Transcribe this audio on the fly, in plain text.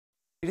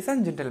Ladies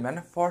and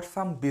gentlemen, for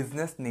some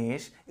business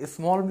niche,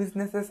 small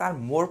businesses are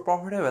more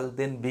profitable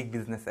than big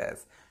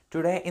businesses.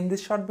 Today in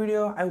this short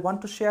video, I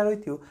want to share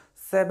with you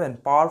 7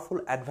 powerful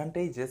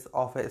advantages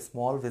of a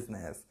small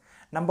business.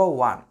 Number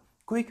 1.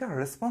 Quicker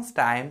response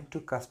time to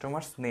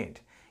customers'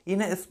 need.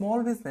 In a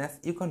small business,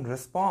 you can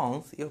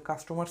respond your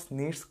customers'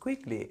 needs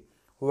quickly,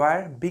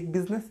 where big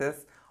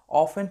businesses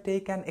often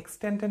take an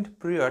extended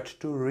period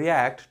to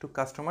react to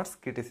customers'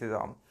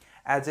 criticism.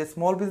 As a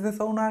small business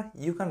owner,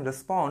 you can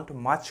respond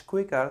much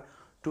quicker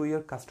to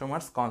your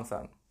customers'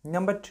 concern.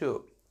 Number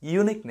 2,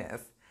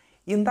 uniqueness.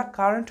 In the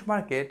current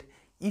market,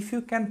 if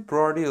you can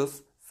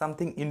produce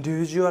something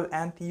individual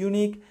and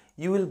unique,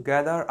 you will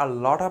gather a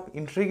lot of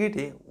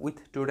integrity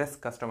with today's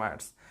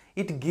customers.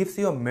 It gives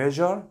you a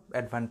major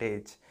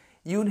advantage.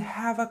 You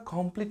have a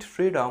complete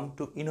freedom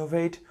to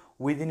innovate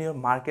within your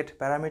market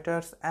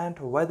parameters and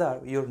whether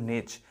your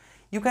niche.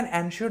 You can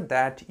ensure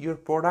that your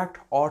product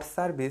or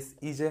service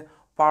is a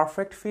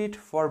perfect fit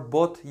for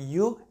both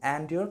you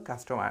and your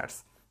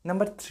customers.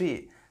 Number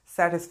 3,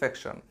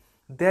 satisfaction.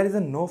 There is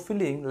no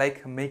feeling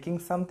like making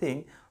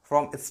something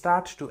from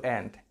start to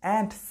end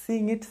and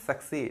seeing it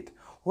succeed.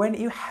 When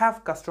you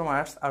have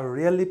customers are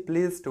really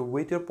pleased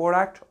with your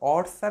product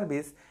or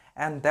service,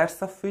 and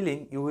that's a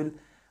feeling you will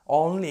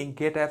only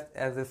get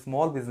as a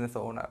small business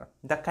owner.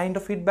 The kind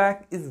of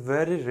feedback is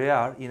very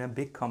rare in a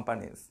big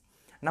companies.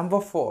 Number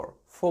 4,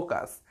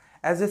 focus.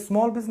 As a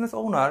small business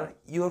owner,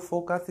 your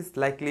focus is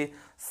likely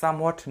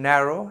somewhat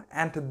narrow,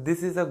 and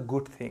this is a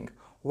good thing.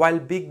 While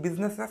big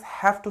businesses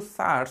have to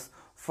search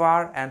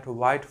far and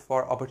wide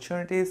for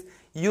opportunities,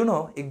 you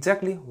know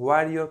exactly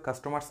where your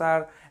customers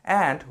are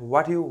and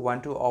what you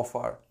want to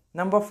offer.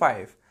 Number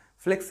 5,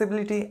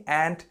 flexibility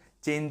and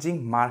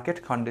changing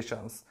market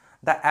conditions.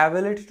 The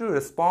ability to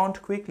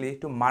respond quickly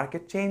to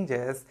market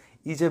changes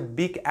is a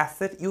big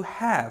asset you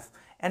have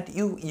and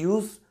you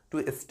use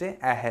to stay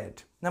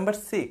ahead. Number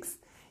 6,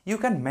 you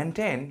can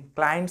maintain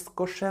clients'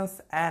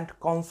 questions and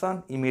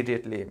concern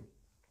immediately.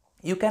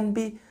 You can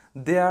be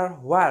there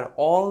where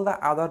all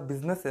the other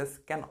businesses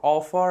can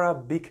offer a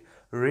big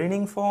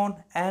ringing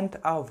phone and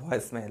a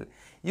voicemail.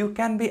 You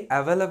can be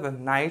available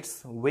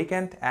nights,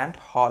 weekend and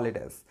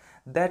holidays.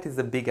 That is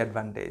a big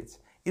advantage.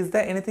 Is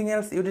there anything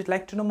else you'd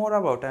like to know more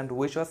about and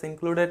which was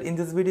included in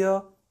this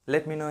video?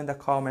 Let me know in the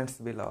comments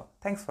below.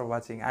 Thanks for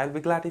watching. I'll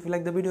be glad if you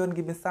like the video and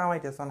give me some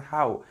ideas on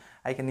how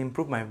I can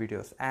improve my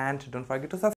videos. And don't forget to subscribe.